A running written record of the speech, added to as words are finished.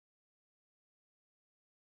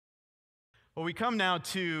Well, we come now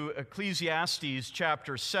to Ecclesiastes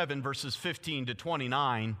chapter 7, verses 15 to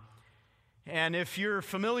 29. And if you're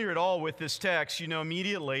familiar at all with this text, you know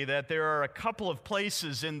immediately that there are a couple of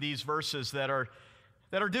places in these verses that are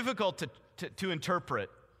difficult to interpret,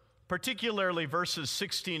 particularly verses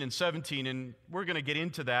 16 and 17, and we're going to get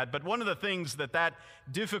into that. But one of the things that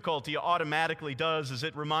difficulty automatically does is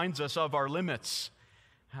it reminds us of our limits.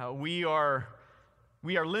 We are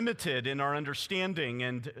limited in our understanding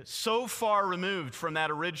and so far removed from that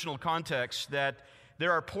original context that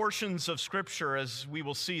there are portions of Scripture, as we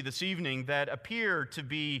will see this evening, that appear to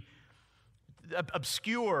be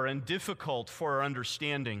obscure and difficult for our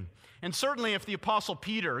understanding. And certainly if the Apostle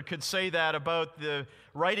Peter could say that about the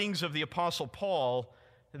writings of the Apostle Paul,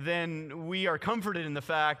 then we are comforted in the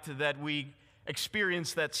fact that we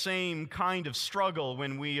experience that same kind of struggle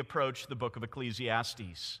when we approach the book of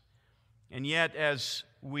Ecclesiastes. And yet, as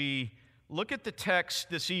we look at the text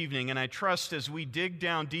this evening, and I trust as we dig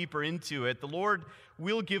down deeper into it, the Lord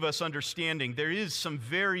will give us understanding. There is some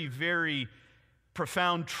very, very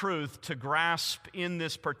profound truth to grasp in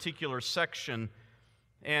this particular section,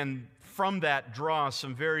 and from that draw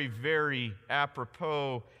some very, very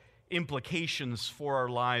apropos implications for our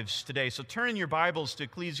lives today. So turn in your Bibles to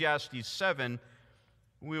Ecclesiastes 7.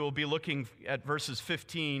 We will be looking at verses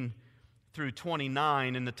 15 through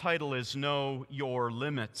 29, and the title is Know Your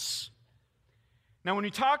Limits. Now, when we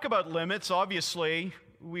talk about limits, obviously,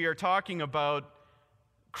 we are talking about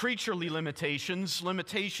creaturely limitations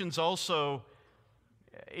also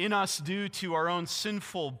in us due to our own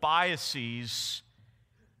sinful biases.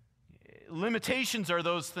 Limitations are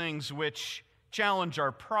those things which challenge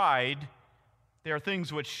our pride. They are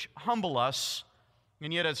things which humble us,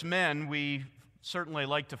 and yet as men, we certainly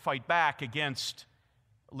like to fight back against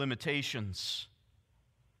limitations.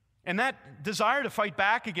 And that desire to fight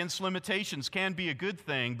back against limitations can be a good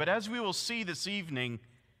thing, but as we will see this evening,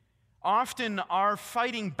 often our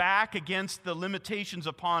fighting back against the limitations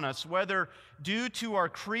upon us, whether due to our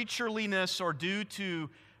creatureliness or due to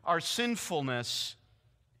our sinfulness,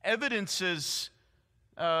 evidences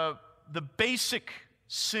the basic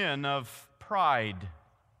sin of pride.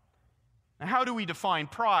 Now, how do we define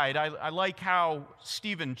pride? I like how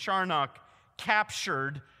Stephen Charnock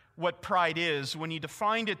captured what pride is when he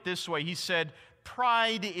defined it this way. He said,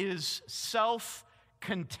 pride is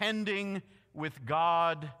self-contending with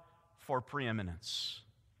God for preeminence.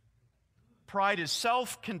 Pride is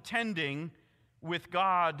self-contending with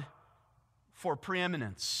God for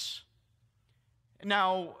preeminence.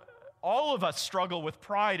 Now, all of us struggle with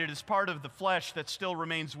pride. It is part of the flesh that still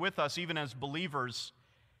remains with us, even as believers.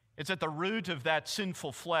 It's at the root of that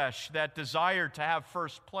sinful flesh, that desire to have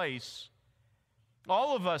first place.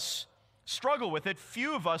 All of us struggle with it.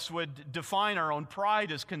 Few of us would define our own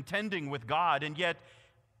pride as contending with God, and yet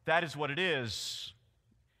that is what it is.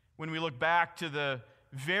 When we look back to the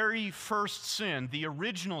very first sin, the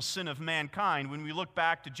original sin of mankind, when we look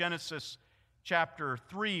back to Genesis chapter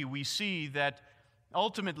 3, we see that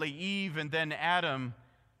ultimately Eve and then Adam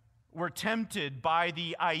were tempted by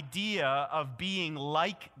the idea of being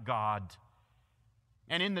like God.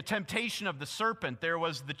 And in the temptation of the serpent, there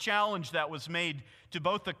was the challenge that was made to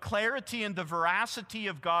both the clarity and the veracity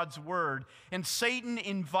of God's word. And Satan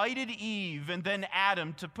invited Eve and then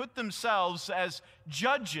Adam to put themselves as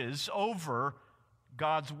judges over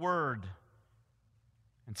God's word.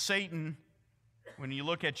 And Satan, when you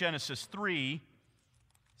look at Genesis 3,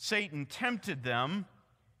 Satan tempted them.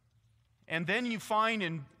 And then you find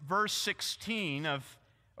in verse 6 of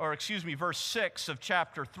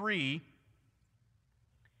chapter 3,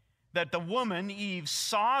 that the woman, Eve,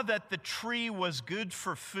 saw that the tree was good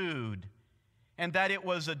for food, and that it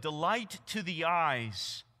was a delight to the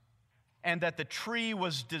eyes, and that the tree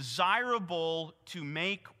was desirable to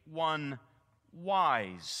make one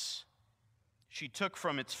wise. She took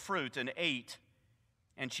from its fruit and ate,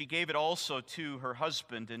 and she gave it also to her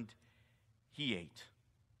husband, and he ate.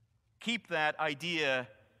 Keep that idea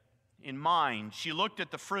in mind. She looked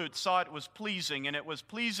at the fruit, saw it was pleasing, and it was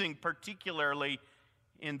pleasing particularly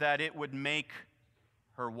in that it would make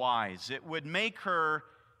her wise. It would make her,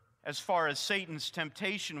 as far as Satan's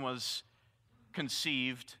temptation was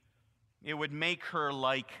conceived, it would make her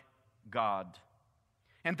like God.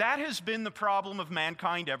 And that has been the problem of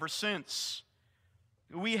mankind ever since.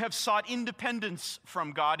 We have sought independence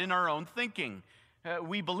from God in our own thinking.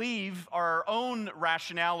 We believe our own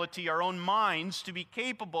rationality, our own minds, to be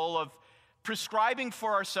capable of prescribing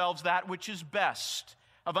for ourselves that which is best,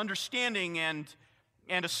 of understanding and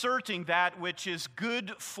asserting that which is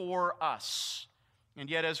good for us. And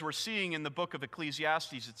yet, as we're seeing in the book of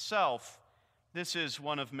Ecclesiastes itself, this is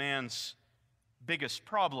one of man's biggest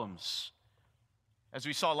problems. As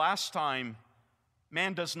we saw last time,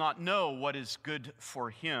 man does not know what is good for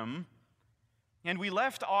him. And we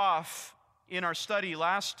left off in our study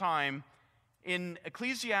last time in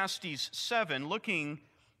Ecclesiastes 7, looking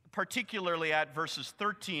particularly at verses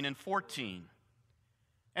 13 and 14.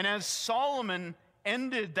 And as Solomon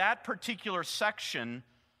ended that particular section,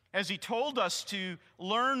 as he told us to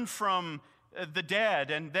learn from the dead,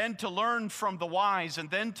 and then to learn from the wise, and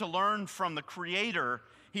then to learn from the Creator,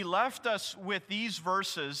 he left us with these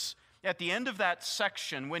verses at the end of that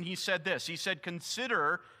section when he said this. He said,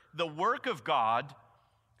 "Consider the work of God,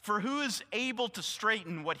 for who is able to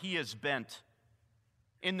straighten what he has bent?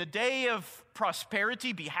 In the day of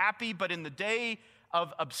prosperity, be happy, but in the day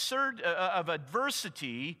of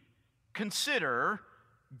adversity, consider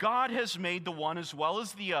God has made the one as well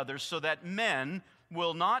as the other, so that men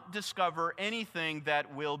will not discover anything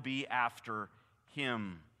that will be after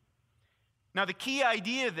him." Now, the key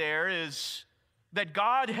idea there is that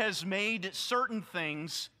God has made certain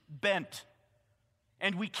things bent,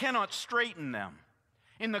 and we cannot straighten them.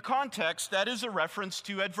 In the context, that is a reference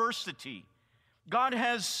to adversity. God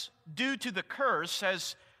has, due to the curse,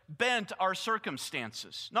 has bent our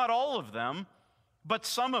circumstances. Not all of them, but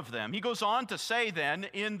some of them. He goes on to say then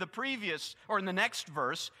in the next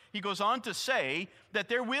verse, he goes on to say that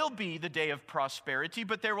there will be the day of prosperity,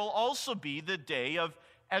 but there will also be the day of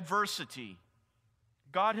adversity.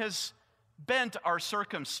 God has bent our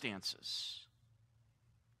circumstances.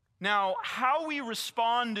 Now, how we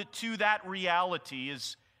respond to that reality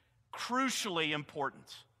is crucially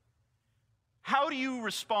important. How do you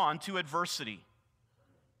respond to adversity?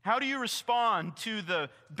 How do you respond to the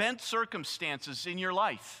bent circumstances in your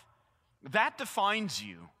life? That defines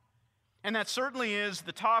you. And that certainly is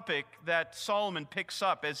the topic that Solomon picks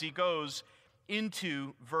up as he goes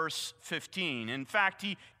into verse 15. In fact,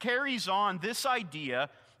 he carries on this idea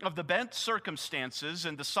of the bent circumstances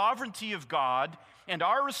and the sovereignty of God and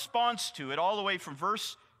our response to it all the way from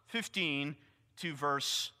verse 15 to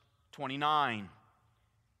verse 29.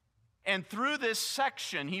 And through this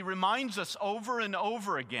section, he reminds us over and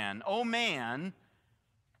over again, "O man,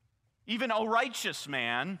 even O righteous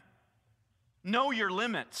man, know your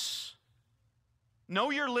limits." Know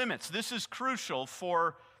your limits. This is crucial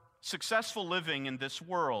for successful living in this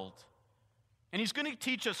world. And he's going to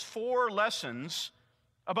teach us 4 lessons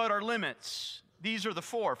about our limits. These are the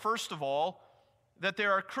 4. First of all, that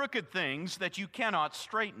there are crooked things that you cannot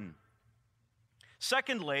straighten.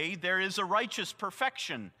 Secondly, there is a righteous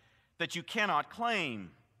perfection that you cannot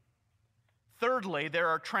claim. Thirdly, there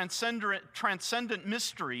are transcendent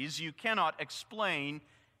mysteries you cannot explain.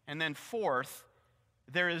 And then fourth,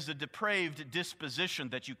 there is a depraved disposition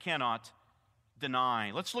that you cannot deny.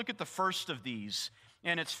 Let's look at the first of these,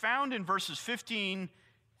 and it's found in verses 15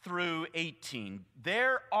 through 18.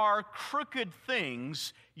 There are crooked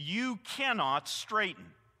things you cannot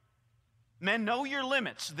straighten. Men, know your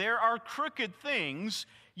limits. There are crooked things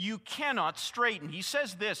you cannot straighten. He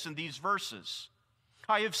says this in these verses: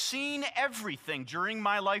 "I have seen everything during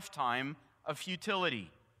my lifetime of futility.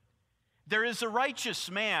 There is a righteous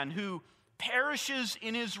man who perishes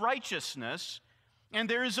in his righteousness, and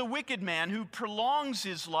there is a wicked man who prolongs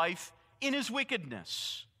his life in his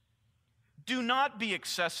wickedness. Do not be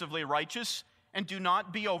excessively righteous, and do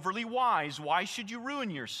not be overly wise. Why should you ruin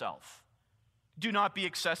yourself? Do not be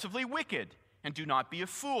excessively wicked, and do not be a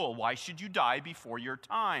fool. Why should you die before your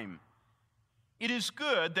time? It is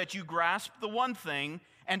good that you grasp the one thing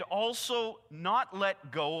and also not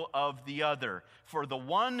let go of the other. For the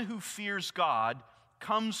one who fears God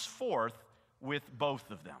comes forth with both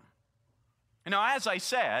of them." And now, as I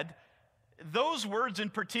said, those words in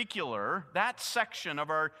particular, that section of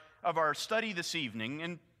our study this evening,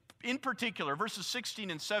 and in particular, verses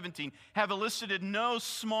 16 and 17, have elicited no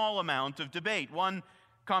small amount of debate. One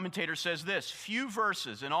commentator says this: "Few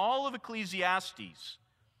verses in all of Ecclesiastes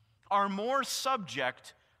are more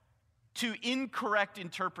subject to incorrect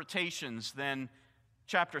interpretations than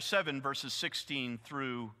chapter 7, verses 16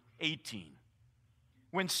 through 18.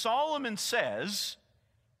 When Solomon says,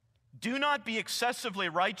 "Do not be excessively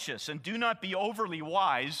righteous and do not be overly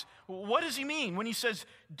wise," what does he mean? When he says,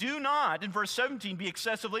 "Do not," in verse 17, "be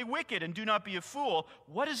excessively wicked and do not be a fool,"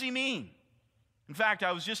 what does he mean? In fact,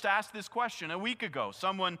 I was just asked this question a week ago.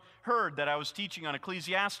 Someone heard that I was teaching on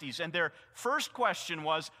Ecclesiastes, and their first question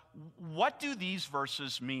was, what do these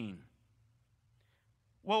verses mean?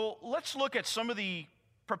 Well, let's look at some of the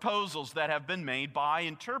proposals that have been made by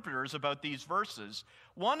interpreters about these verses.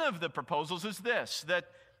 One of the proposals is this,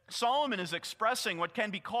 that Solomon is expressing what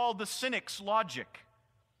can be called the cynic's logic.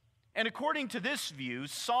 And according to this view,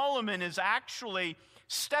 Solomon is actually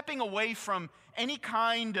stepping away from any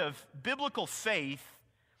kind of biblical faith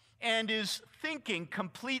and is thinking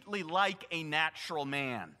completely like a natural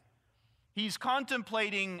man. He's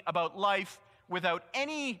contemplating about life without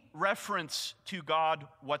any reference to God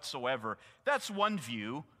whatsoever. That's one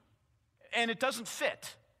view, and it doesn't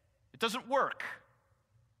fit. It doesn't work.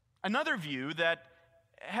 Another view that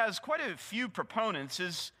has quite a few proponents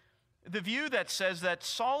is the view that says that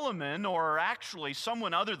Solomon, or actually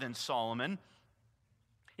someone other than Solomon,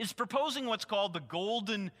 is proposing what's called the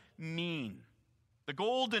golden mean, the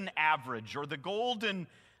golden average, or the golden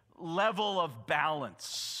level of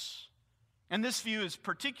balance. And this view is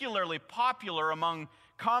particularly popular among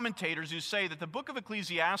commentators who say that the book of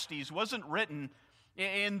Ecclesiastes wasn't written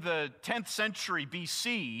in the 10th century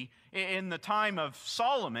BC, in the time of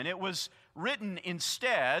Solomon. It was written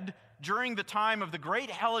instead during the time of the great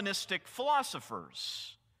Hellenistic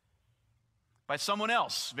philosophers by someone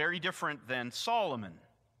else, very different than Solomon.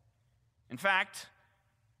 In fact,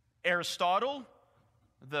 Aristotle,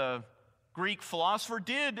 the Greek philosopher,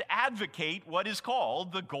 did advocate what is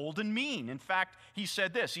called the golden mean. In fact, he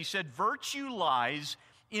said this. He said, virtue lies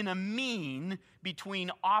in a mean between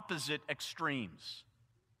opposite extremes.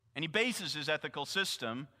 And he bases his ethical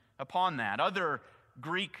system upon that. Other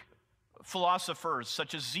Greek philosophers,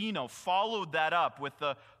 such as Zeno, followed that up with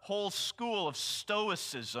the whole school of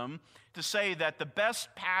Stoicism to say that the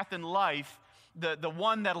best path in life, the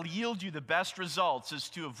one that'll yield you the best results, is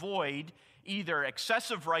to avoid either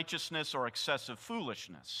excessive righteousness or excessive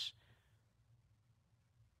foolishness.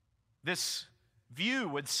 This view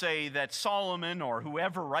would say that Solomon, or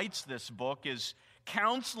whoever writes this book, is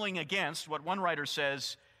counseling against what one writer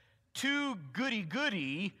says, too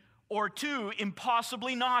goody-goody or too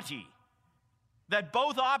impossibly naughty. That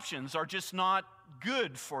both options are just not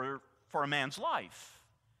good for a man's life.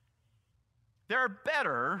 There are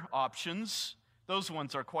better options. Those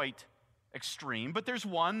ones are quite extreme, but there's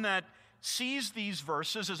one that sees these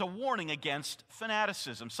verses as a warning against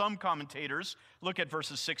fanaticism. Some commentators look at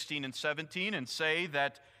verses 16 and 17 and say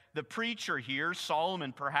that the preacher here,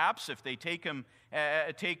 Solomon perhaps, if they take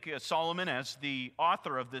Solomon as the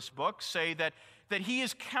author of this book, say that he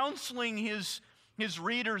is counseling his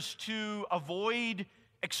readers to avoid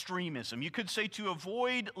extremism. You could say to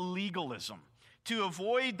avoid legalism, to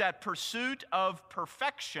avoid that pursuit of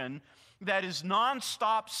perfection that is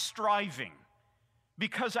nonstop striving.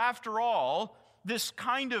 Because after all, this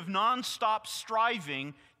kind of nonstop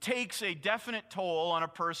striving takes a definite toll on a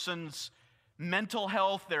person's mental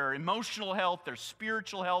health, their emotional health, their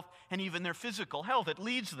spiritual health, and even their physical health. It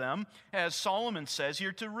leads them, as Solomon says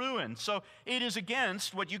here, to ruin. So it is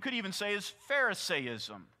against what you could even say is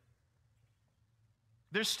Pharisaism.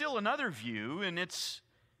 There's still another view, and it's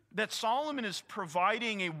that Solomon is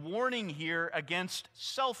providing a warning here against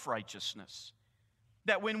self-righteousness.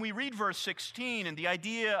 That when we read verse 16 and the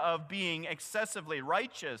idea of being excessively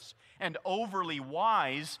righteous and overly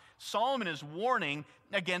wise, Solomon is warning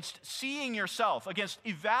against seeing yourself, against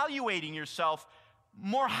evaluating yourself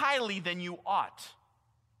more highly than you ought.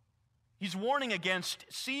 He's warning against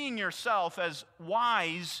seeing yourself as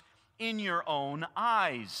wise in your own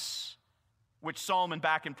eyes, which Solomon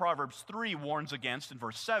back in Proverbs 3 warns against in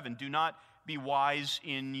verse 7. Do not be wise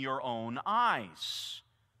in your own eyes.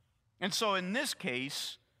 And so in this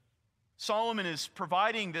case, Solomon is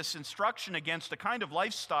providing this instruction against a kind of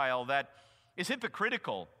lifestyle that is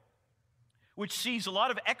hypocritical, which sees a lot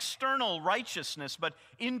of external righteousness, but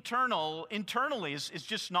internally is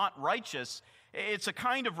just not righteous. It's a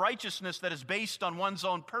kind of righteousness that is based on one's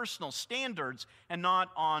own personal standards and not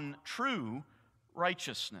on true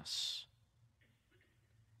righteousness.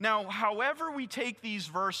 Now, however we take these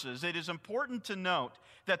verses, it is important to note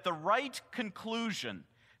that the right conclusion,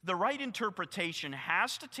 the right interpretation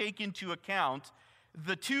has to take into account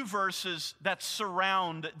the two verses that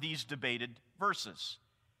surround these debated verses.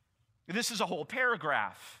 This is a whole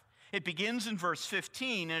paragraph. It begins in verse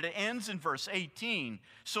 15 and it ends in verse 18.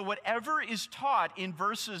 So whatever is taught in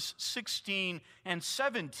verses 16 and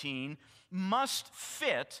 17 must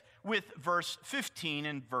fit with verse 15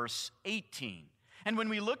 and verse 18. And when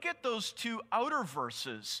we look at those two outer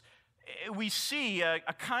verses, we see a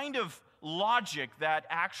kind of logic that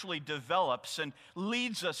actually develops and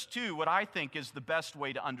leads us to what I think is the best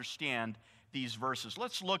way to understand these verses.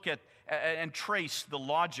 Let's look at and trace the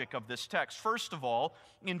logic of this text. First of all,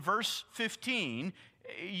 in verse 15,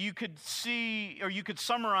 you could see, or you could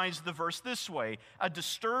summarize the verse this way: a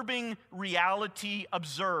disturbing reality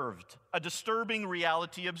observed. A disturbing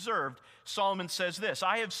reality observed. Solomon says this: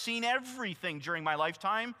 I have seen everything during my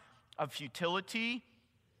lifetime of futility.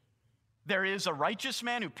 There is a righteous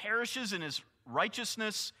man who perishes in his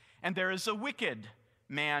righteousness, and there is a wicked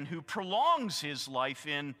man who prolongs his life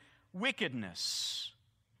in wickedness.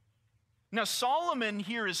 Now, Solomon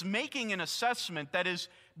here is making an assessment that is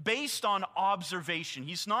based on observation.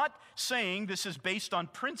 He's not saying this is based on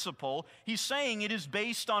principle. He's saying it is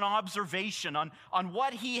based on observation, on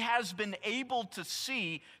what he has been able to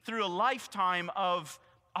see through a lifetime of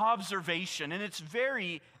observation. And it's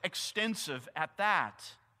very extensive at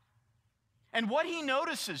that. And what he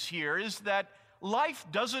notices here is that life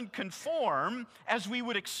doesn't conform as we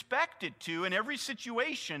would expect it to in every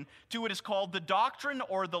situation to what is called the doctrine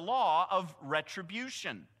or the law of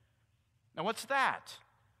retribution. Now, what's that?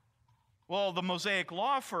 Well, the Mosaic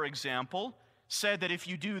law, for example, said that if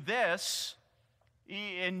you do this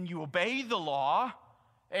and you obey the law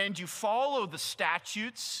and you follow the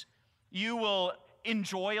statutes, you will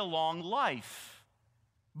enjoy a long life.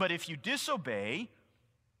 But if you disobey,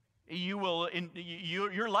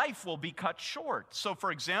 your life will be cut short. So, for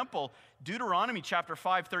example, Deuteronomy chapter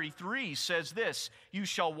 5:33 says this: "You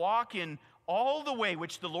shall walk in all the way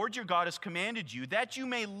which the Lord your God has commanded you, that you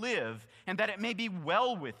may live, and that it may be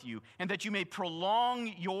well with you, and that you may prolong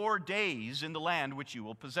your days in the land which you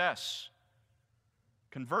will possess."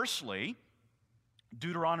 Conversely,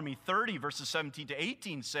 Deuteronomy 30, verses 17 to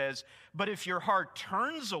 18 says, "But if your heart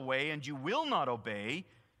turns away and you will not obey,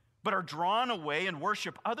 but are drawn away and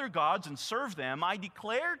worship other gods and serve them, I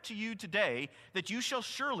declare to you today that you shall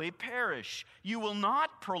surely perish. You will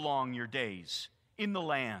not prolong your days in the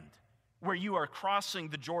land where you are crossing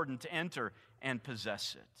the Jordan to enter and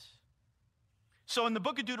possess it." So in the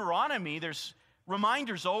book of Deuteronomy, there's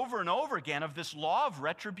reminders over and over again of this law of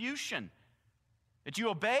retribution. That you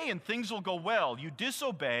obey and things will go well. You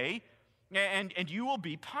disobey and you will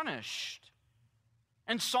be punished.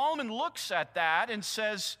 And Solomon looks at that and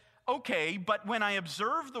says, okay, but when I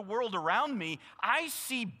observe the world around me, I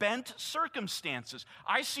see bent circumstances.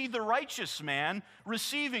 I see the righteous man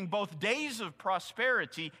receiving both days of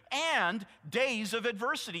prosperity and days of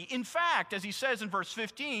adversity. In fact, as he says in verse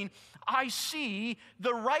 15, I see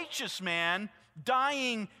the righteous man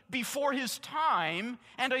dying before his time,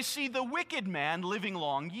 and I see the wicked man living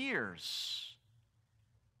long years.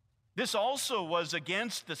 This also was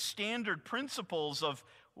against the standard principles of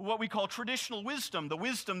what we call traditional wisdom, the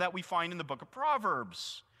wisdom that we find in the book of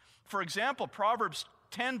Proverbs. For example, Proverbs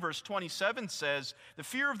 10 verse 27 says, "The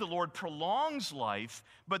fear of the Lord prolongs life,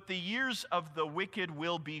 but the years of the wicked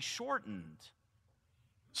will be shortened."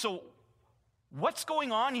 So what's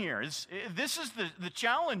going on here? This is the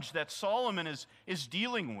challenge that Solomon is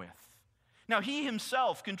dealing with. Now, he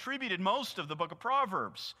himself contributed most of the book of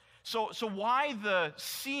Proverbs. So why the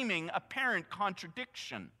seeming apparent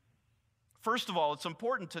contradiction? First of all, it's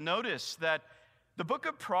important to notice that the book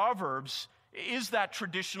of Proverbs is that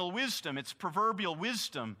traditional wisdom. It's proverbial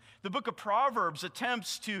wisdom. The book of Proverbs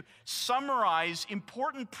attempts to summarize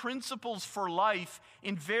important principles for life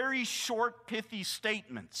in very short, pithy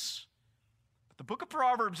statements. But the book of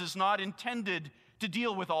Proverbs is not intended to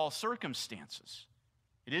deal with all circumstances.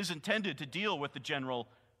 It is intended to deal with the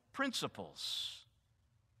general principles.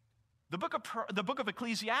 The book of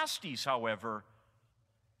Ecclesiastes, however,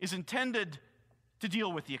 is intended to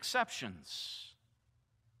deal with the exceptions.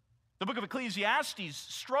 The book of Ecclesiastes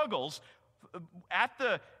struggles at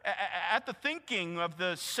the thinking of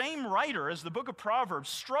the same writer as the book of Proverbs,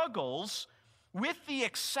 struggles with the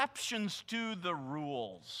exceptions to the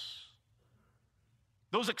rules.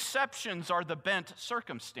 Those exceptions are the bent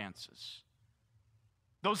circumstances.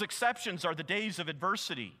 Those exceptions are the days of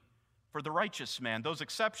adversity for the righteous man. Those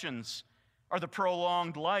exceptions are the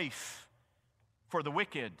prolonged life for the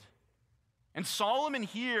wicked. And Solomon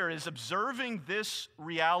here is observing this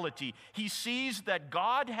reality. He sees that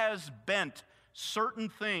God has bent certain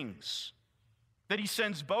things, that he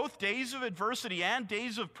sends both days of adversity and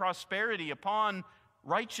days of prosperity upon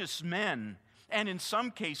righteous men. And in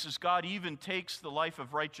some cases, God even takes the life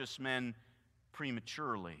of righteous men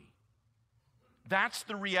prematurely. That's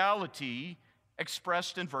the reality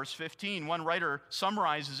expressed in verse 15. One writer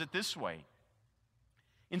summarizes it this way: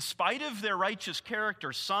 in spite of their righteous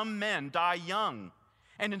character, some men die young,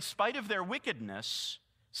 and in spite of their wickedness,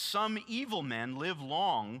 some evil men live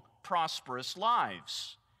long, prosperous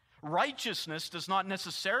lives. Righteousness does not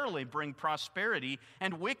necessarily bring prosperity,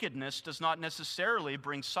 and wickedness does not necessarily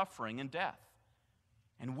bring suffering and death.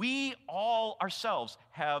 And we all ourselves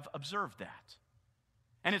have observed that.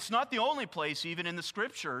 And it's not the only place, even in the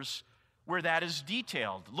Scriptures, where that is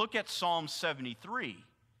detailed. Look at Psalm 73.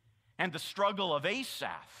 And the struggle of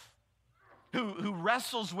Asaph, who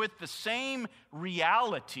wrestles with the same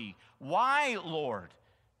reality. Why, Lord,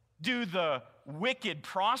 do the wicked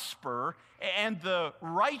prosper and the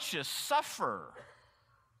righteous suffer?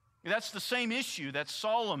 That's the same issue that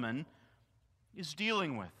Solomon is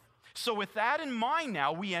dealing with. So with that in mind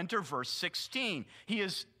now, we enter verse 16. He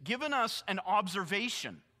has given us an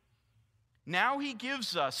observation. Now he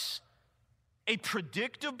gives us a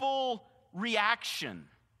predictable reaction.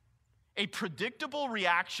 A predictable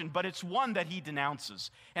reaction, but it's one that he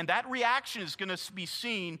denounces. And that reaction is going to be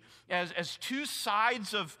seen as two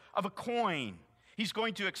sides of a coin. He's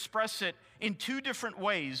going to express it in two different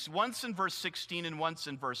ways, once in verse 16 and once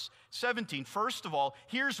in verse 17. First of all,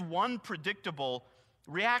 here's one predictable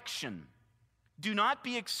reaction. Do not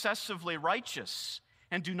be excessively righteous,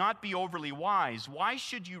 and do not be overly wise. Why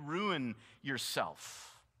should you ruin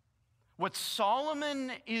yourself? What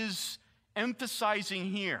Solomon is emphasizing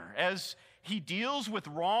here as he deals with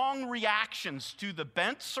wrong reactions to the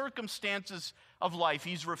bent circumstances of life,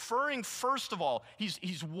 he's referring first of all,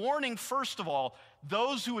 he's warning first of all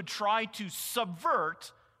those who would try to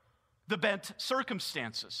subvert the bent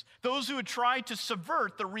circumstances, those who would try to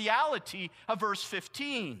subvert the reality of verse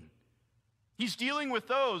 15. He's dealing with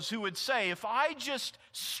those who would say, if I just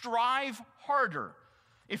strive harder,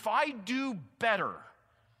 if I do better,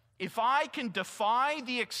 if I can defy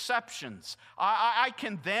the exceptions, I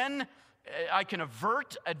can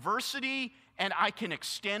avert adversity and I can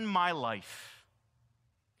extend my life.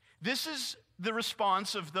 This is the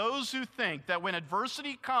response of those who think that when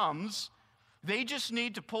adversity comes, they just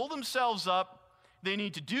need to pull themselves up, they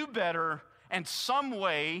need to do better, and some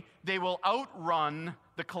way they will outrun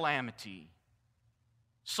the calamity.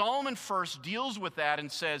 Solomon first deals with that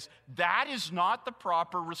and says that is not the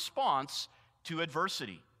proper response to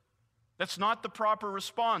adversity. That's not the proper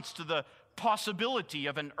response to the possibility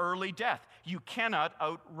of an early death. You cannot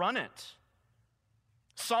outrun it.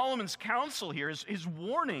 Solomon's counsel here, his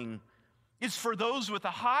warning, is for those with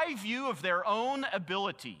a high view of their own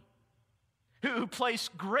ability, who place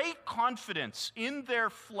great confidence in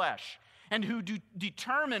their flesh, and who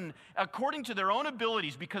determine, according to their own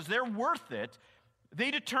abilities, because they're worth it,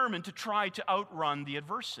 they determine to try to outrun the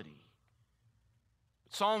adversity.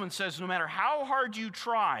 Solomon says, no matter how hard you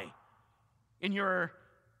try in your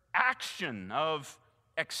action of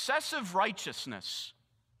excessive righteousness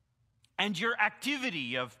and your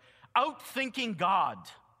activity of outthinking God,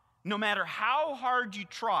 no matter how hard you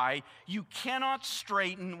try, you cannot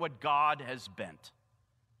straighten what God has bent.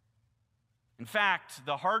 In fact,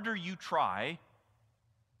 the harder you try,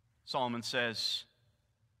 Solomon says,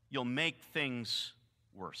 you'll make things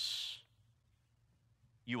worse.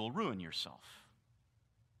 You will ruin yourself.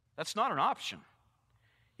 That's not an option.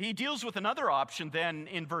 He deals with another option then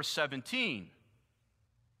in verse 17.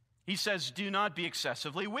 He says, do not be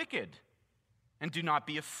excessively wicked, and do not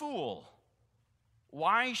be a fool.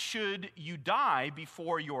 Why should you die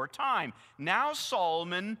before your time? Now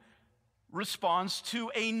Solomon responds to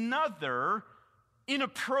another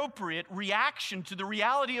inappropriate reaction to the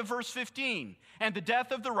reality of verse 15 and the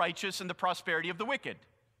death of the righteous and the prosperity of the wicked.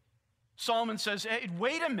 Solomon says, hey,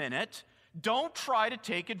 wait a minute, don't try to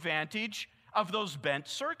take advantage of those bent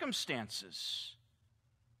circumstances.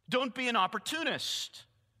 Don't be an opportunist.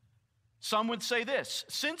 Some would say this,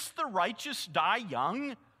 since the righteous die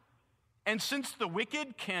young, and since the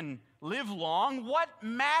wicked can live long, what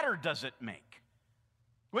matter does it make?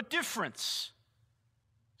 What difference?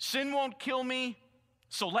 Sin won't kill me,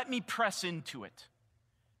 so let me press into it.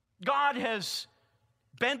 God has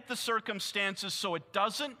bent the circumstances, so it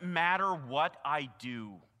doesn't matter what I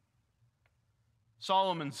do.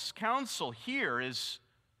 Solomon's counsel here is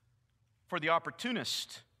for the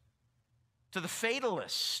opportunist, to the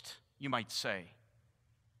fatalist, you might say,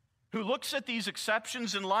 who looks at these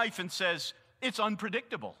exceptions in life and says, it's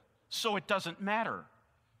unpredictable, so it doesn't matter.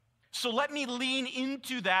 So let me lean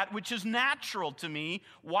into that which is natural to me.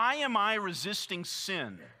 Why am I resisting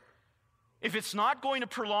sin? If it's not going to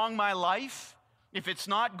prolong my life, if it's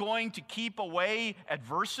not going to keep away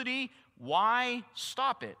adversity, why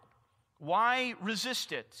stop it? Why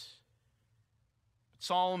resist it?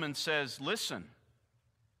 Solomon says, listen,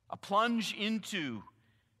 a plunge into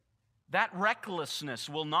that recklessness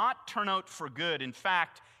will not turn out for good. In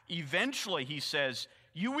fact, eventually, he says,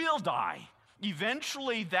 you will die.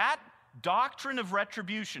 Eventually, that doctrine of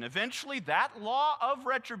retribution, eventually that law of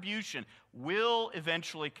retribution will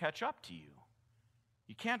eventually catch up to you.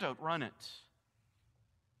 You can't outrun it.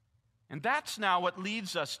 And that's now what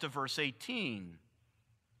leads us to verse 18.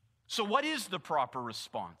 So what is the proper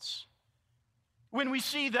response? When we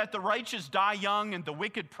see that the righteous die young and the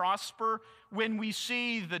wicked prosper, when we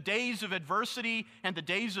see the days of adversity and the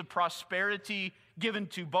days of prosperity given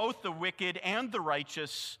to both the wicked and the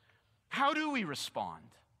righteous, how do we respond?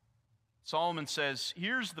 Solomon says,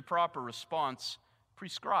 here's the proper response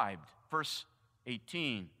prescribed. Verse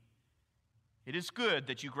 18, It is good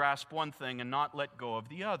that you grasp one thing and not let go of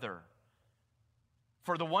the other.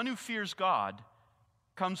 For the one who fears God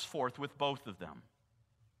comes forth with both of them.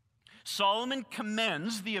 Solomon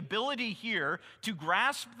commends the ability here to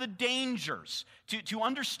grasp the dangers, to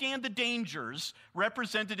understand the dangers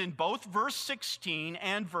represented in both verse 16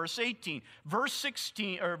 and verse 18. Verse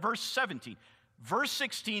 17. Verse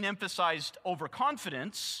 16 emphasized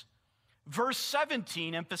overconfidence. Verse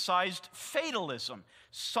 17 emphasized fatalism.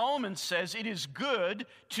 Solomon says it is good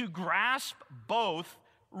to grasp both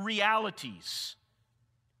realities.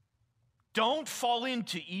 Don't fall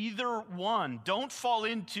into either one. Don't fall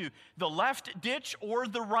into the left ditch or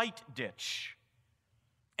the right ditch.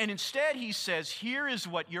 And instead, he says, here is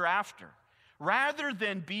what you're after. Rather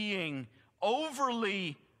than being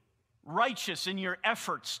overly righteous in your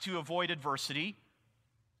efforts to avoid adversity,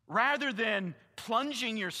 rather than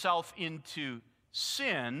plunging yourself into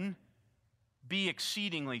sin, be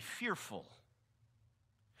exceedingly fearful.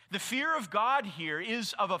 The fear of God here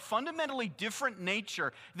is of a fundamentally different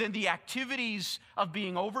nature than the activities of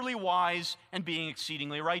being overly wise and being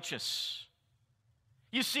exceedingly righteous.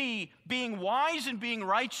 You see, being wise and being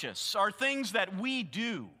righteous are things that we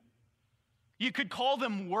do. You could call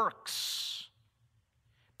them works.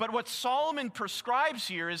 But what Solomon prescribes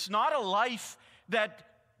here is not a life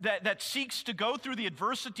that seeks to go through the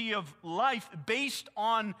adversity of life based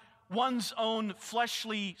on one's own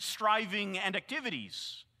fleshly striving and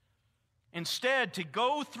activities. Instead, to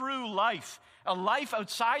go through life, a life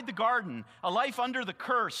outside the garden, a life under the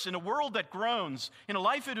curse, in a world that groans, in a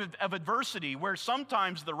life of adversity where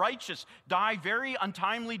sometimes the righteous die very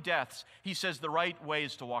untimely deaths, he says the right way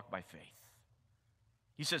is to walk by faith.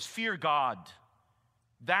 He says, fear God.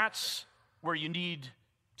 That's where you need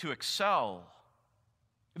to excel.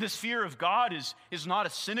 This fear of God is not a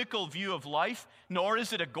cynical view of life, nor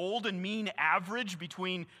is it a golden mean average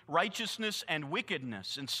between righteousness and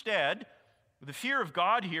wickedness. Instead, the fear of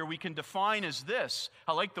God here we can define as this.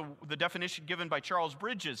 I like the definition given by Charles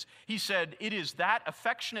Bridges. He said, it is that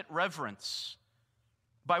affectionate reverence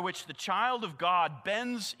by which the child of God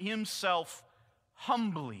bends himself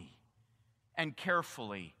humbly and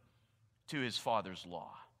carefully to his Father's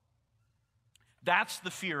law. That's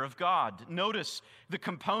the fear of God. Notice the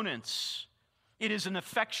components. It is an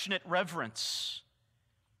affectionate reverence.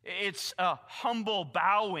 It's a humble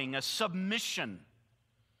bowing, a submission,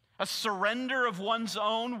 a surrender of one's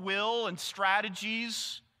own will and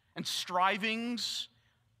strategies and strivings,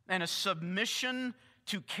 and a submission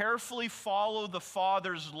to carefully follow the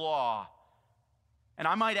Father's law. And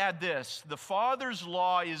I might add this, the Father's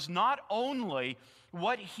law is not only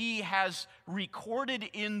what he has recorded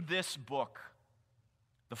in this book.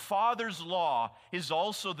 The Father's law is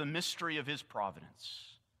also the mystery of his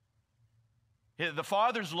providence. The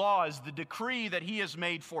Father's law is the decree that he has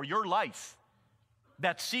made for your life,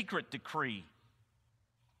 that secret decree,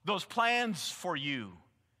 those plans for you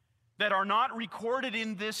that are not recorded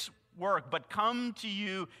in this work, but come to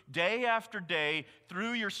you day after day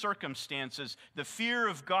through your circumstances. The fear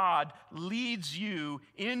of God leads you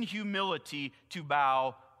in humility to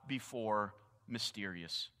bow before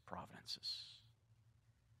mysterious providences.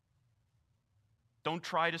 Don't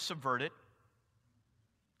try to subvert it.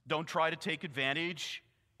 Don't try to take advantage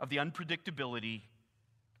of the unpredictability.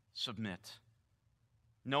 Submit.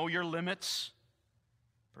 Know your limits.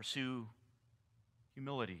 Pursue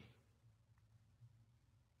humility.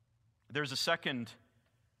 There's a second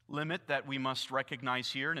limit that we must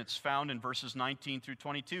recognize here, and it's found in verses 19 through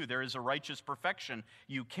 22. There is a righteous perfection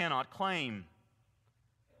you cannot claim.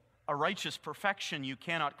 A righteous perfection you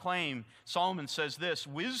cannot claim. Solomon says this,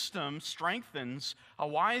 wisdom strengthens a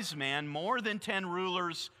wise man more than 10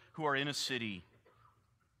 rulers who are in a city.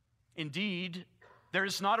 Indeed, there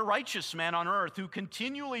is not a righteous man on earth who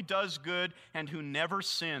continually does good and who never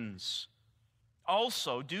sins.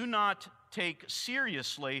 Also, do not take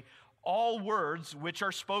seriously all words which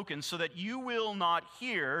are spoken, so that you will not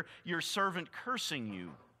hear your servant cursing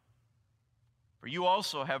you. For you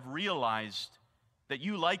also have realized that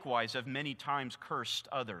you likewise have many times cursed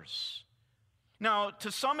others. Now,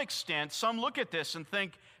 to some extent, some look at this and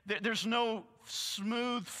think that there's no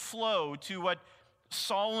smooth flow to what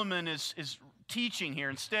Solomon is teaching here.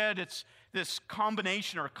 Instead, it's this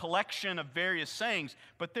combination or collection of various sayings,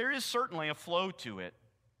 but there is certainly a flow to it.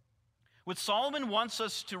 What Solomon wants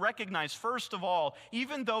us to recognize, first of all,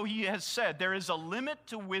 even though he has said there is a limit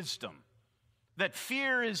to wisdom, that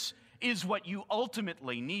fear is what you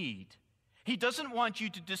ultimately need, he doesn't want you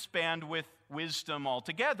to disband with wisdom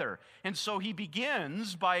altogether. And so he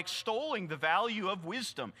begins by extolling the value of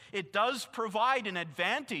wisdom. It does provide an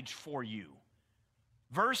advantage for you.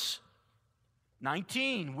 Verse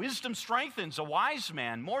 19, wisdom strengthens a wise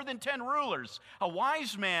man more than 10 rulers. A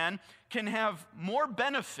wise man can have more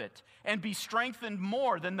benefit and be strengthened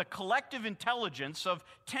more than the collective intelligence of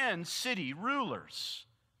 10 city rulers.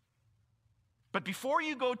 But before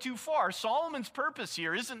you go too far, Solomon's purpose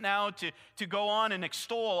here isn't now to go on and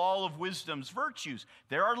extol all of wisdom's virtues.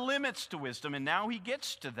 There are limits to wisdom, and now he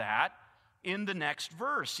gets to that in the next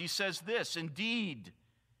verse. He says this, "Indeed,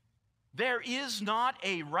 there is not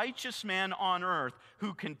a righteous man on earth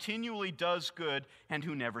who continually does good and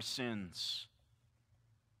who never sins."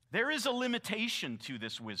 There is a limitation to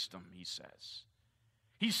this wisdom, he says.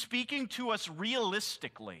 He's speaking to us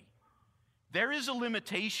realistically. There is a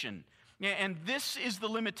limitation, and this is the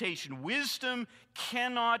limitation. Wisdom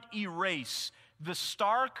cannot erase the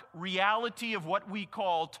stark reality of what we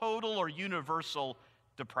call total or universal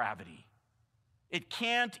depravity. It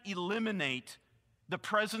can't eliminate the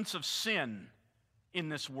presence of sin in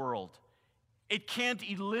this world. It can't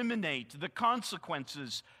eliminate the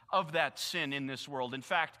consequences of that sin in this world. In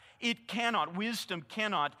fact, wisdom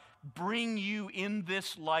cannot bring you in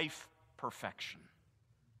this life perfection.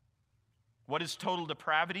 What is total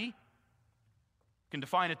depravity? You can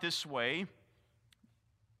define it this way.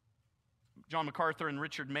 John MacArthur and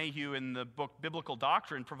Richard Mayhew in the book Biblical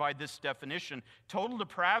Doctrine provide this definition. Total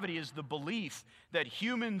depravity is the belief that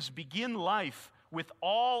humans begin life with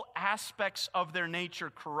all aspects of their nature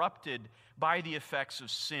corrupted by the effects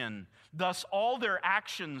of sin. Thus, all their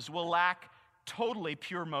actions will lack totally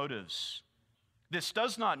pure motives. This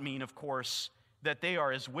does not mean, of course, that they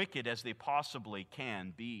are as wicked as they possibly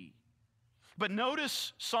can be. But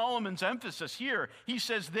notice Solomon's emphasis here. He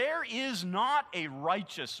says, there is not a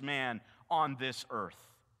righteous man on this earth.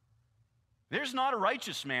 There's not a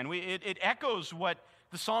righteous man. It echoes what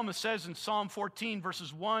the psalmist says in Psalm 14,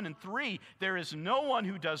 verses 1 and 3. There is no one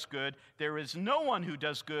who does good. There is no one who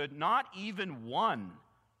does good, not even one.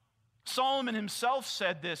 Solomon himself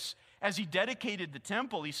said this as he dedicated the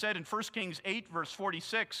temple. He said in 1 Kings 8, verse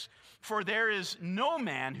 46, "For there is no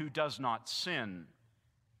man who does not sin."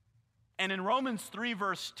 And in Romans 3,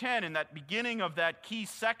 verse 10, in that beginning of that key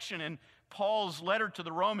section in Paul's letter to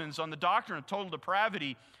the Romans on the doctrine of total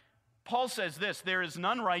depravity, Paul says this, "There is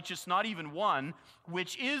none righteous, not even one,"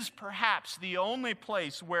 which is perhaps the only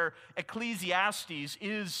place where Ecclesiastes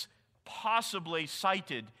is possibly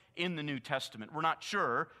cited in the New Testament. We're not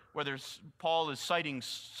sure whether Paul is citing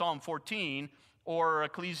Psalm 14 or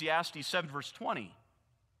Ecclesiastes 7, verse 20.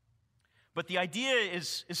 But the idea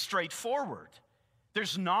is straightforward.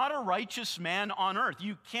 There's not a righteous man on earth.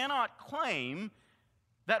 You cannot claim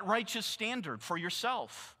that righteous standard for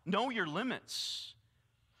yourself. Know your limits.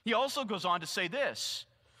 He also goes on to say this,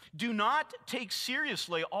 "Do not take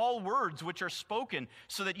seriously all words which are spoken,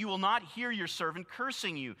 so that you will not hear your servant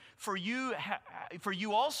cursing you. For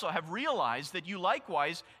you also have realized that you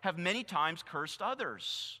likewise have many times cursed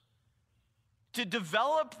others." To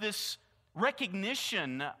develop this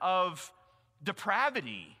recognition of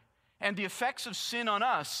depravity and the effects of sin on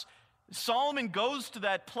us, Solomon goes to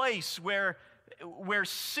that place where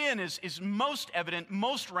sin is most evident,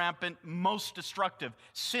 most rampant, most destructive.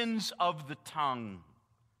 Sins of the tongue.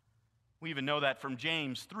 We even know that from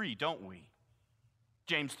James 3, don't we?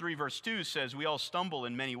 James 3, verse 2 says, "We all stumble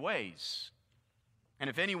in many ways. And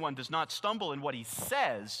if anyone does not stumble in what he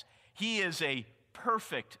says, he is a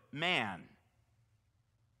perfect man."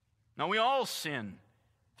 Now, we all sin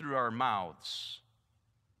through our mouths.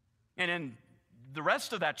 And in the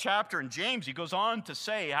rest of that chapter in James, he goes on to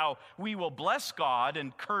say how we will bless God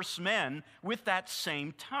and curse men with that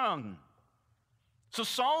same tongue. So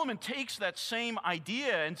Solomon takes that same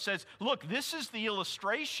idea and says, look, this is the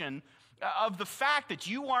illustration of the fact that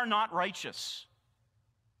you are not righteous.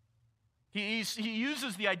 He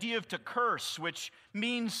uses the idea of to curse, which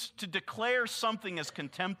means to declare something as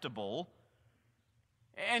contemptible.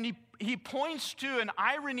 And he points to an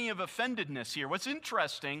irony of offendedness here. What's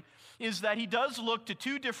interesting is that he does look to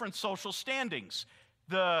two different social standings,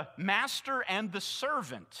 the master and the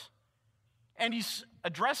servant. And he's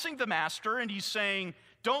addressing the master and he's saying,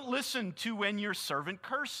 don't listen to when your servant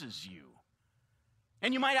curses you.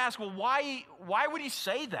 And you might ask, well, why would he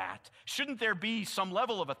say that? Shouldn't there be some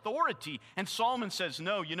level of authority? And Solomon says,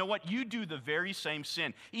 no, you know what? You do the very same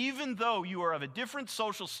sin. Even though you are of a different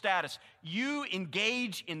social status, you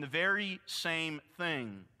engage in the very same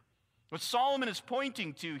thing. What Solomon is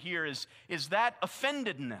pointing to here is that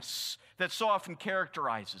offendedness that so often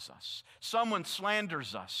characterizes us. Someone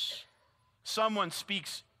slanders us. Someone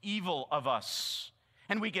speaks evil of us.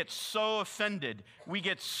 And we get so offended. We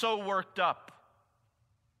get so worked up.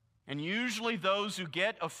 And usually those who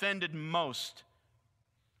get offended most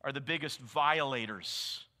are the biggest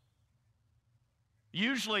violators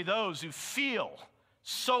Usually those who feel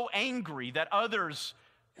so angry that others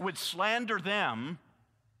would slander them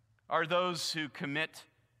are those who commit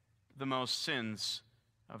the most sins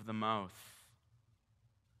of the mouth.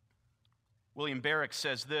 William Barrick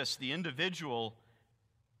says this: the individual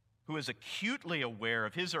who is acutely aware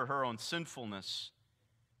of his or her own sinfulness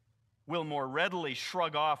will more readily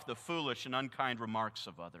shrug off the foolish and unkind remarks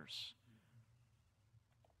of others.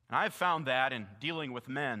 And I've found that in dealing with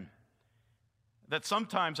men, that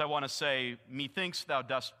sometimes I want to say, methinks thou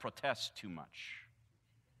dost protest too much.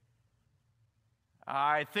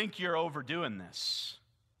 I think you're overdoing this.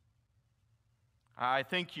 I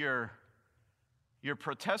think you're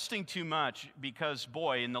protesting too much because,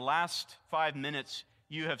 boy, in the last 5 minutes,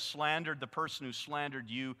 you have slandered the person who slandered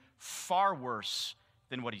you far worse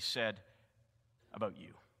than what he said about you.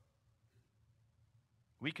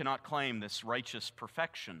 We cannot claim this righteous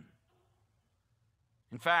perfection.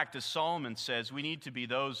 In fact, as Solomon says, we need to be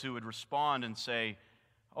those who would respond and say,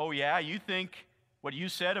 oh yeah, you think what you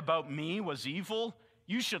said about me was evil?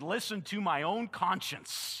 You should listen to my own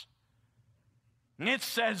conscience. And it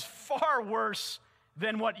says far worse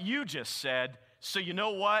than what you just said, so you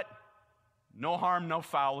know what? No harm, no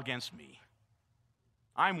foul against me.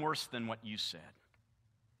 I'm worse than what you said.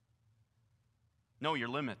 Know your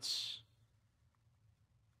limits.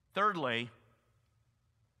 Thirdly,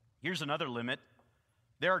 here's another limit.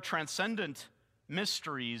 There are transcendent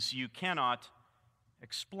mysteries you cannot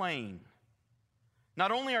explain.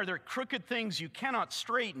 Not only are there crooked things you cannot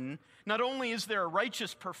straighten, not only is there a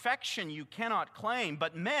righteous perfection you cannot claim,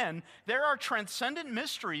 but men, there are transcendent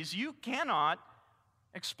mysteries you cannot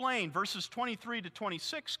explain. Verses 23 to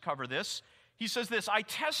 26 cover this. He says this: I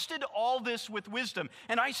tested all this with wisdom,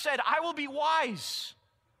 and I said, I will be wise.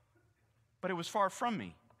 But it was far from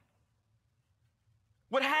me.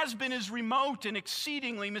 What has been is remote and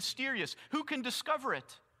exceedingly mysterious. Who can discover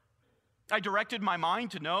it? I directed my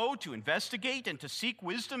mind to know, to investigate, and to seek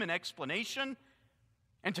wisdom and explanation,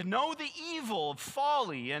 and to know the evil of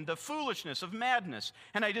folly and the foolishness of madness.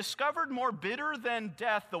 And I discovered more bitter than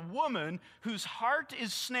death the woman whose heart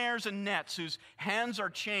is snares and nets, whose hands are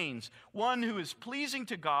chains. One who is pleasing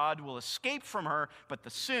to God will escape from her, but the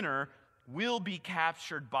sinner will be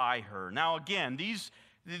captured by her. Now again, these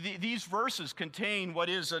verses contain what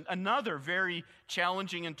is another very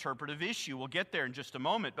challenging interpretive issue. We'll get there in just a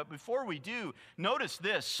moment. But before we do, notice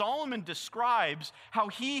this. Solomon describes how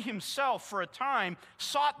he himself, for a time,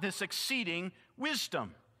 sought this exceeding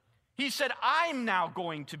wisdom. He said, I'm now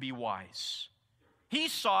going to be wise. He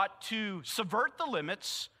sought to subvert the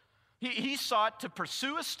limits. He sought to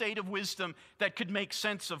pursue a state of wisdom that could make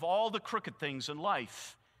sense of all the crooked things in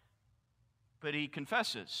life. But he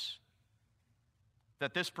confesses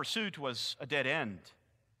that this pursuit was a dead end.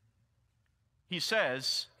 He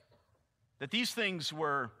says that these things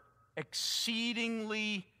were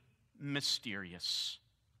exceedingly mysterious,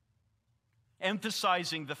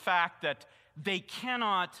 emphasizing the fact that they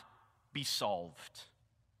cannot be solved.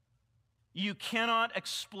 You cannot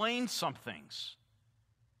explain some things.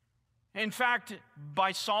 In fact,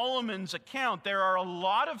 by Solomon's account, there are a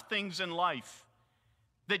lot of things in life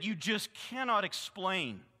that you just cannot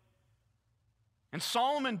explain. And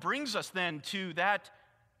Solomon brings us then to that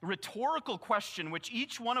rhetorical question which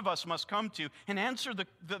each one of us must come to and answer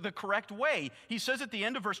the correct way. He says at the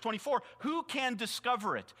end of verse 24, who can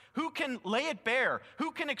discover it? Who can lay it bare?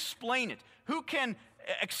 Who can explain it? Who can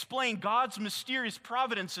explain God's mysterious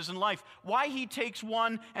providences in life? Why he takes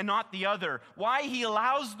one and not the other? Why he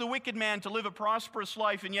allows the wicked man to live a prosperous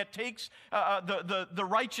life and yet takes the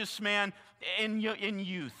righteous man in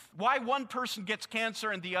youth? Why one person gets cancer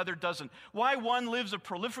and the other doesn't? Why one lives a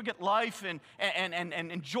prolific life and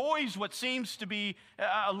enjoys what seems to be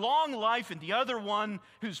a long life, and the other one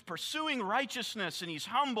who's pursuing righteousness and he's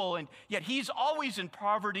humble and yet he's always in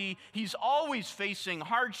poverty, he's always facing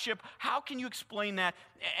hardship? How can you explain that?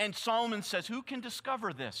 And Solomon says, who can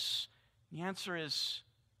discover this? The answer is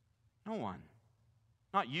no one.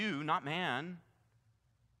 Not you, not man.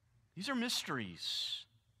 These are mysteries.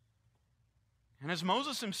 And as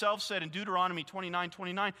Moses himself said in Deuteronomy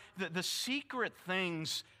 29:29, the secret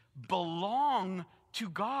things belong to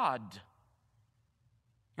God.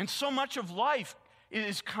 And so much of life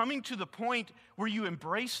is coming to the point where you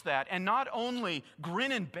embrace that and not only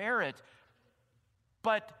grin and bear it,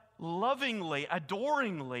 but lovingly,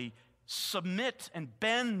 adoringly submit and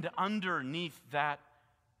bend underneath that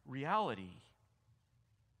reality.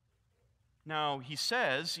 Now, he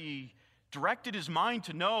says he directed his mind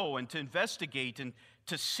to know and to investigate and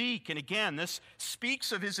to seek. And again, this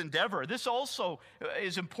speaks of his endeavor. This also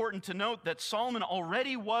is important to note that Solomon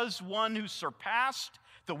already was one who surpassed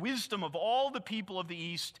the wisdom of all the people of the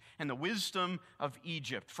East and the wisdom of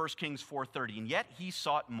Egypt, 1 Kings 4:30. And yet he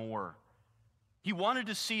sought more. He wanted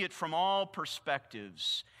to see it from all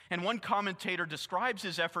perspectives. And one commentator describes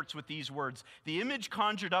his efforts with these words: the image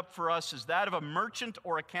conjured up for us is that of a merchant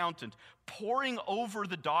or accountant poring over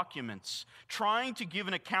the documents, trying to give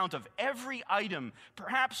an account of every item,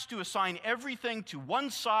 perhaps to assign everything to one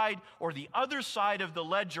side or the other side of the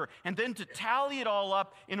ledger, and then to tally it all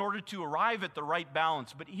up in order to arrive at the right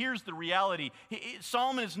balance. But here's the reality: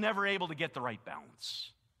 Solomon is never able to get the right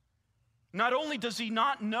balance. Not only does he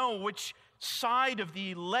not know which side of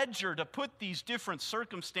the ledger to put these different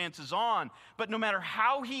circumstances on, but no matter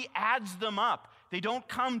how he adds them up, they don't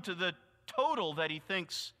come to the total that he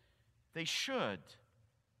thinks they should.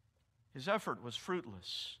 His effort was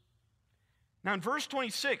fruitless. Now in verse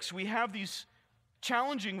 26, we have these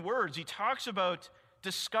challenging words. He talks about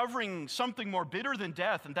discovering something more bitter than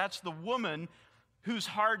death, and that's the woman whose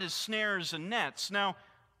heart is snares and nets. Now,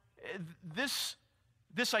 this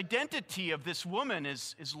identity of this woman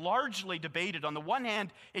is largely debated. On the one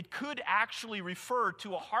hand, it could actually refer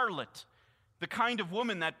to a harlot, the kind of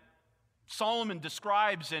woman that Solomon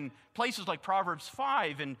describes in places like Proverbs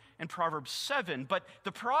 5 and Proverbs 7. But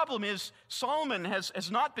the problem is Solomon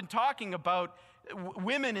has not been talking about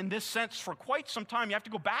women in this sense for quite some time. You have to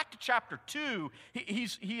go back to chapter 2.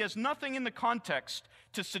 He has nothing in the context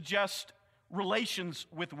to suggest relations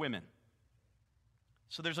with women.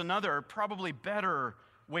 So there's another, probably better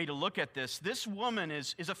way to look at this. This woman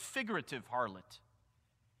is a figurative harlot.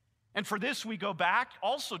 And for this, we go back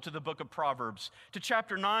also to the book of Proverbs, to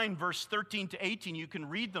chapter 9, verse 13 to 18. You can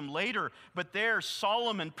read them later, but there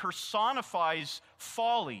Solomon personifies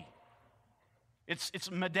folly.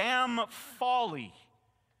 It's Madame Folly,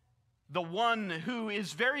 the one who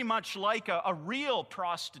is very much like a real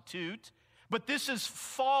prostitute, but this is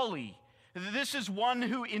folly. This is one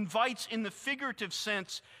who invites in the figurative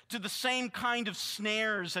sense to the same kind of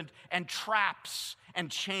snares and traps and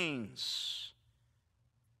chains.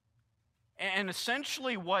 And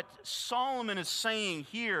essentially what Solomon is saying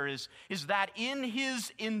here is that in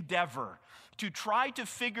his endeavor to try to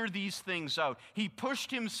figure these things out, he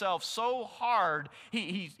pushed himself so hard,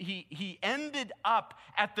 he ended up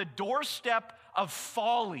at the doorstep of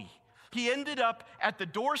folly. He ended up at the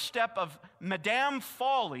doorstep of Madame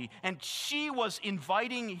Folly, and she was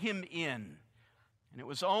inviting him in. And it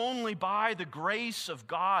was only by the grace of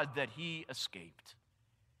God that he escaped.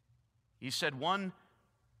 He said, one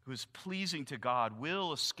who is pleasing to God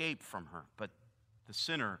will escape from her, but the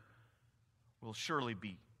sinner will surely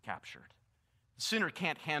be captured. The sinner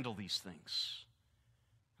can't handle these things.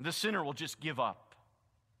 The sinner will just give up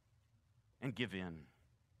and give in.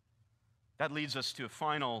 That leads us to a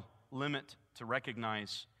final limit to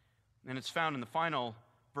recognize, and it's found in the final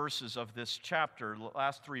verses of this chapter, the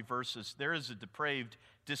last 3 verses. There is a depraved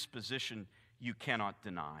disposition you cannot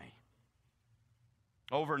deny.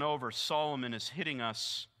 Over and over, Solomon is hitting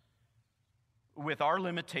us with our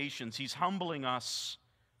limitations. He's humbling us.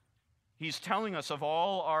 He's telling us of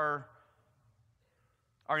all our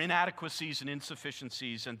inadequacies and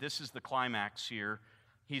insufficiencies, and this is the climax here.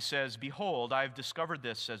 He says, "Behold, I have discovered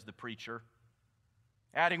this," says the preacher,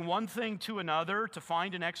 adding one thing to another to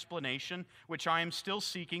find an explanation, which I am still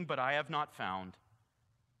seeking, but I have not found.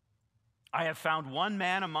 I have found one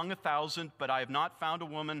man among 1,000, but I have not found a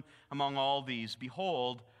woman among all these.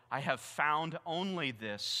 Behold, I have found only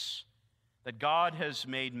this, that God has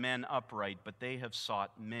made men upright, but they have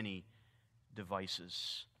sought many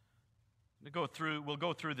devices. We'll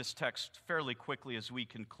go through this text fairly quickly as we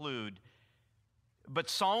conclude. But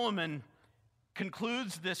Solomon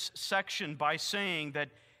concludes this section by saying that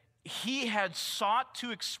he had sought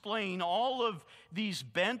to explain all of these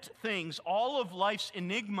bent things, all of life's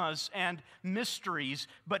enigmas and mysteries,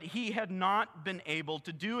 but he had not been able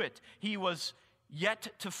to do it. He was yet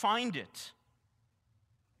to find it.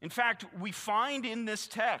 In fact, we find in this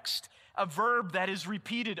text a verb that is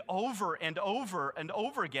repeated over and over and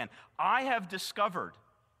over again. I have discovered,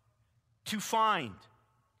 to find,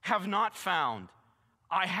 have not found,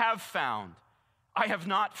 I have found, I have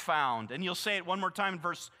not found. And you'll say it one more time in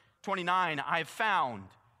verse 29, I have found.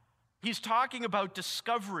 He's talking about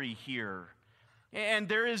discovery here. And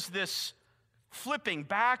there is this flipping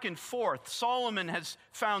back and forth. Solomon has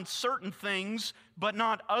found certain things, but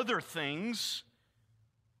not other things.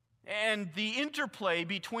 And the interplay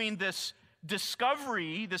between this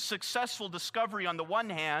discovery, the successful discovery on the one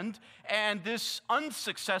hand, and this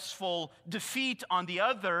unsuccessful defeat on the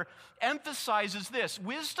other, emphasizes this.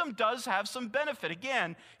 Wisdom does have some benefit.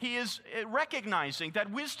 Again, he is recognizing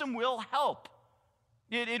that wisdom will help.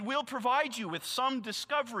 It will provide you with some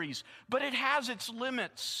discoveries, but it has its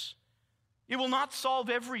limits. It will not solve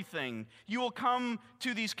everything. You will come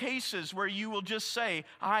to these cases where you will just say,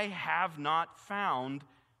 I have not found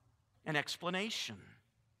an explanation.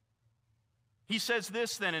 He says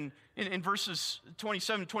this then in verses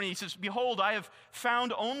 27 and 28. He says, Behold, I have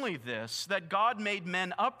found only this, that God made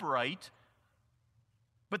men upright,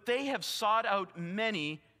 but they have sought out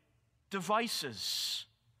many devices.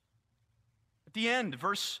 At the end,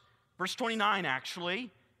 verse 29 actually,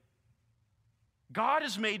 God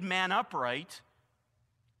has made man upright,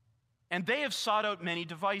 and they have sought out many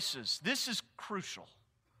devices. This is crucial.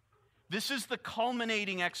 This is the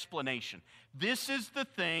culminating explanation. This is the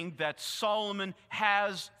thing that Solomon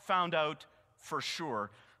has found out for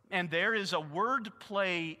sure. And there is a word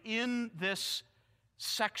play in this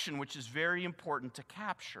section which is very important to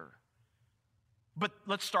capture. But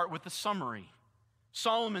let's start with the summary.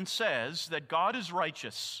 Solomon says that God is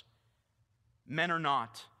righteous, men are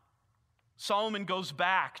not. Solomon goes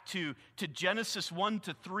back to Genesis 1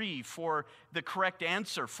 to 3 for the correct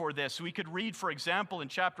answer for this. We could read, for example, in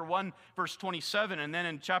chapter 1, verse 27, and then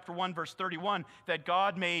in chapter 1, verse 31, that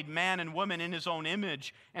God made man and woman in his own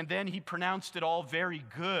image, and then he pronounced it all very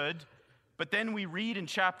good. But then we read in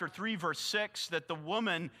chapter 3, verse 6, that the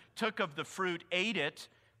woman took of the fruit, ate it,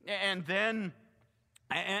 and then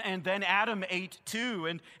Adam ate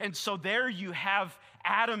too. And so there you have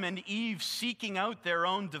Adam and Eve seeking out their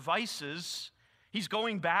own devices. He's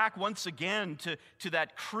going back once again to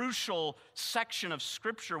that crucial section of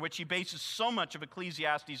Scripture which he bases so much of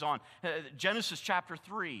Ecclesiastes on, Genesis chapter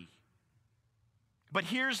 3. But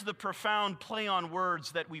here's the profound play on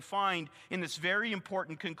words that we find in this very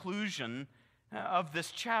important conclusion of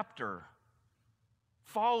this chapter.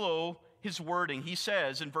 Follow his wording. He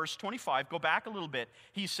says in verse 25, go back a little bit,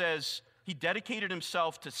 he says, he dedicated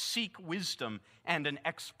himself to seek wisdom and an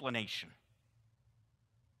explanation.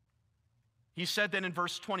 He said then in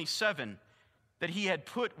verse 27 that he had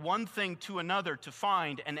put one thing to another to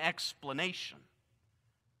find an explanation.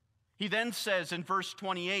 He then says in verse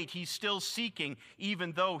 28, he's still seeking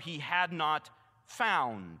even though he had not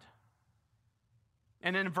found.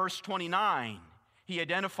 And in verse 29, he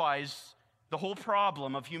identifies the whole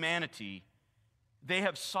problem of humanity. They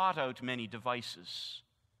have sought out many devices.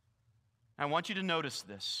 I want you to notice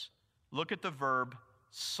this. Look at the verb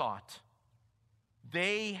sought.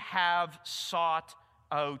 They have sought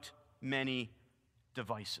out many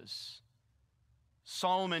devices.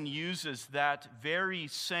 Solomon uses that very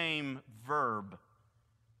same verb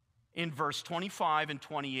in verse 25 and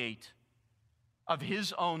 28 of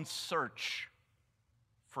his own search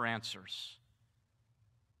for answers.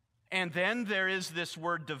 And then there is this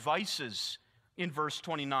word devices in verse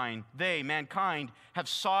 29. They, mankind, have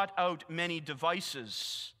sought out many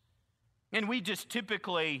devices. And we just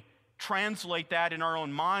typically translate that in our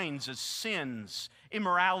own minds as sins,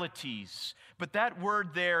 immoralities. But that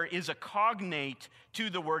word there is a cognate to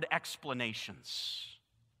the word explanations.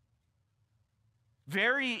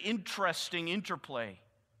 Very interesting interplay.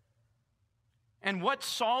 And what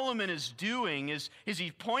Solomon is doing is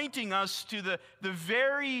he's pointing us to the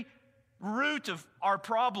very root of our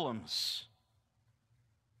problems.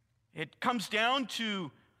 It comes down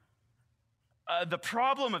to the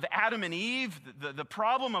problem of Adam and Eve, the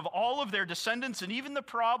problem of all of their descendants, and even the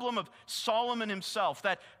problem of Solomon himself,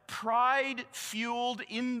 that pride-fueled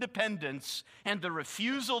independence and the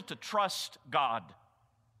refusal to trust God.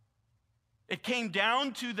 It came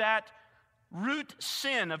down to that root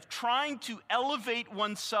sin of trying to elevate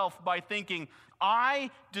oneself by thinking,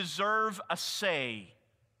 I deserve a say.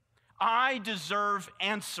 I deserve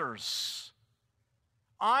answers.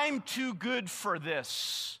 I'm too good for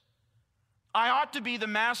this. I ought to be the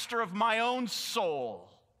master of my own soul.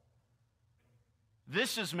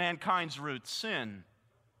 This is mankind's root sin.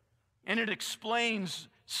 And it explains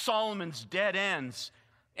Solomon's dead ends.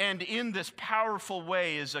 And in this powerful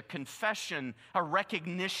way is a confession, a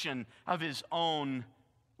recognition of his own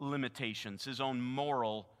limitations, his own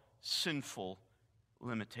moral, sinful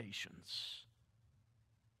limitations.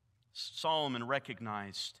 Solomon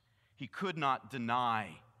recognized he could not deny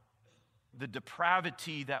the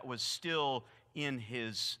depravity that was still in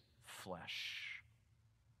his flesh.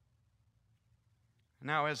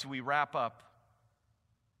 Now, as we wrap up,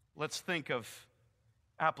 let's think of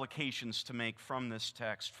applications to make from this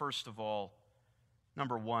text. First of all,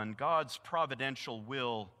 number one, God's providential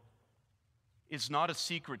will is not a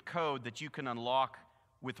secret code that you can unlock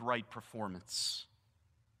with right performance.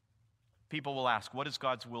 People will ask, what is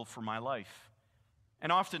God's will for my life?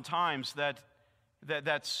 And oftentimes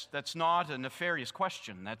that's not a nefarious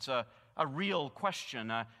question. That's a real question,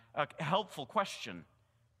 a helpful question.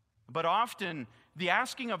 But often, the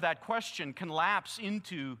asking of that question can lapse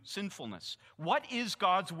into sinfulness. What is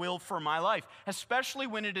God's will for my life? Especially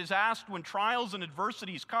when it is asked when trials and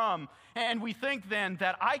adversities come, and we think then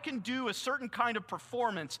that I can do a certain kind of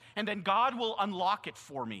performance, and then God will unlock it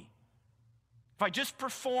for me. If I just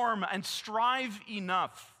perform and strive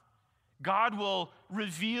enough, God will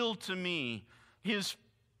reveal to me His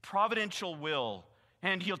providential will,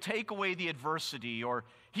 and He'll take away the adversity, or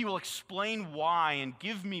He will explain why and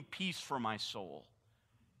give me peace for my soul.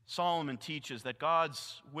 Solomon teaches that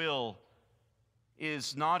God's will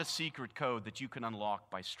is not a secret code that you can unlock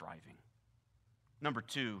by striving. Number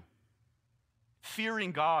 2,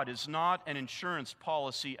 fearing God is not an insurance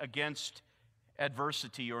policy against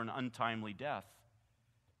adversity or an untimely death.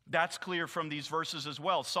 That's clear from these verses as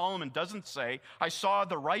well. Solomon doesn't say, I saw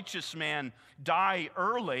the righteous man die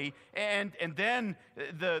early, and then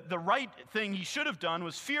the right thing he should have done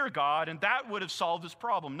was fear God, and that would have solved his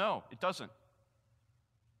problem. No, it doesn't.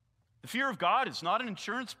 The fear of God is not an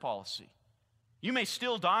insurance policy. You may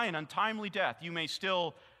still die an untimely death. You may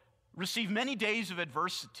still receive many days of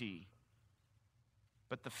adversity.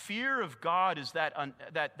 But the fear of God is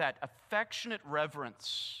that affectionate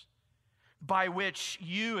reverence by which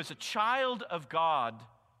you, as a child of God,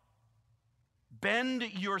 bend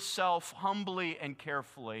yourself humbly and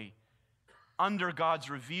carefully under God's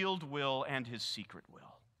revealed will and His secret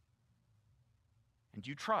will. And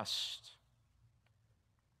you trust.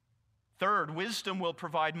 Third, wisdom will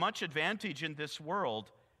provide much advantage in this world,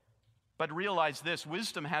 but realize this,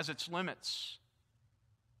 wisdom has its limits.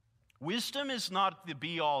 Wisdom is not the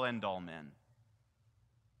be-all, end-all, men.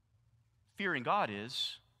 Fearing God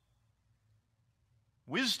is.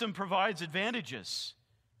 Wisdom provides advantages.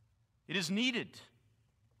 It is needed.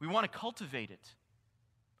 We want to cultivate it.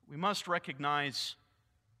 We must recognize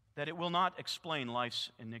that it will not explain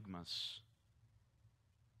life's enigmas.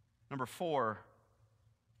 Number 4,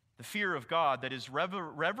 the fear of God, that is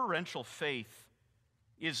reverential faith,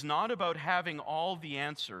 is not about having all the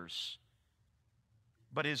answers,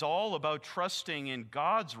 but is all about trusting in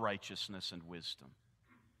God's righteousness and wisdom,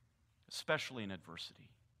 especially in adversity.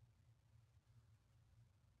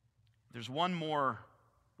 There's one more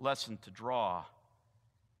lesson to draw,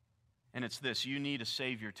 and it's this: you need a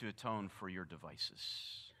Savior to atone for your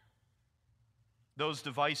devices. Those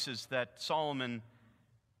devices that Solomon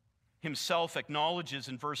himself acknowledges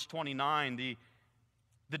in verse 29,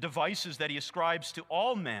 the devices that he ascribes to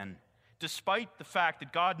all men, despite the fact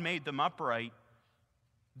that God made them upright.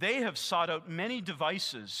 They have sought out many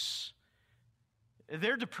devices.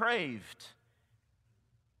 They're depraved.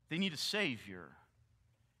 They need a Savior.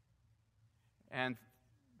 And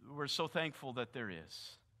we're so thankful that there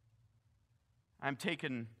is. I'm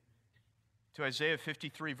taken to Isaiah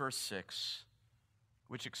 53, verse 6,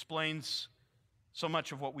 which explains so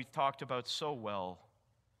much of what we've talked about so well.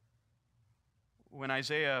 When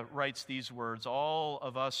Isaiah writes these words, all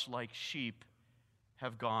of us like sheep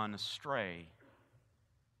have gone astray.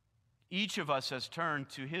 Each of us has turned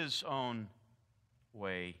to his own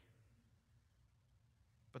way.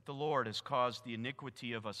 But the Lord has caused the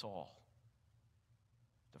iniquity of us all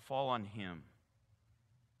to fall on him,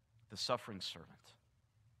 the suffering servant.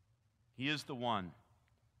 He is the one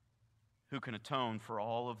who can atone for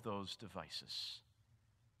all of those devices.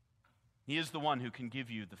 He is the one who can give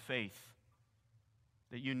you the faith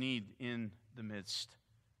that you need in the midst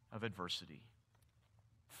of adversity.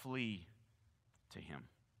 Flee to him.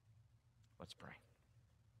 Let's pray.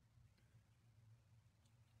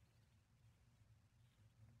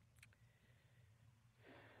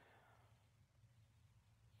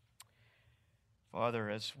 Father,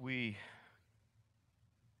 as we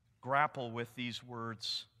grapple with these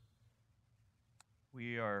words,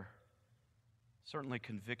 we are certainly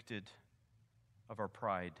convicted of our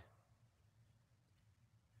pride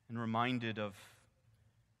and reminded of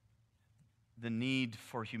the need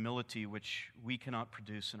for humility which we cannot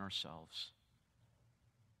produce in ourselves.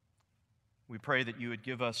 We pray that you would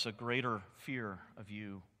give us a greater fear of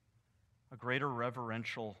you, a greater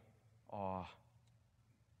reverential awe,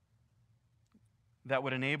 that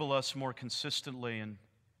would enable us more consistently and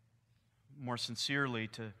more sincerely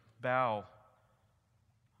to bow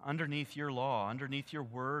underneath your law, underneath your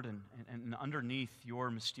word, and underneath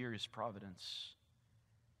your mysterious providence.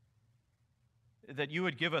 That you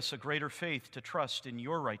would give us a greater faith to trust in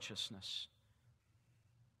your righteousness,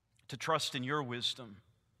 to trust in your wisdom,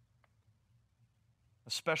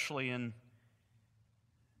 especially in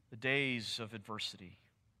the days of adversity.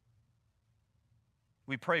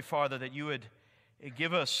 We pray, Father, that you would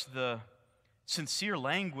give us the sincere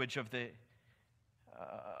language of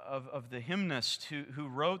of the hymnist who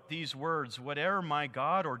wrote these words, "Whate'er my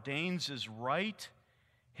God ordains is right,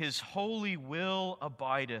 his holy will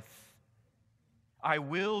abideth. I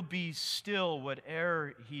will be still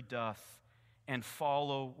whate'er he doth, and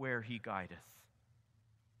follow where he guideth.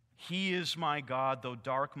 He is my God, though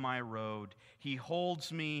dark my road. He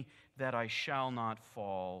holds me that I shall not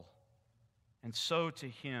fall. And so to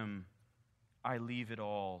him I leave it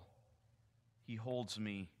all. He holds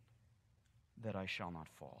me that I shall not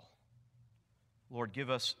fall." Lord,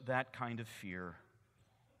 give us that kind of fear.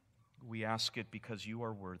 We ask it because you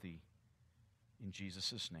are worthy. In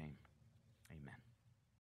Jesus' name, amen.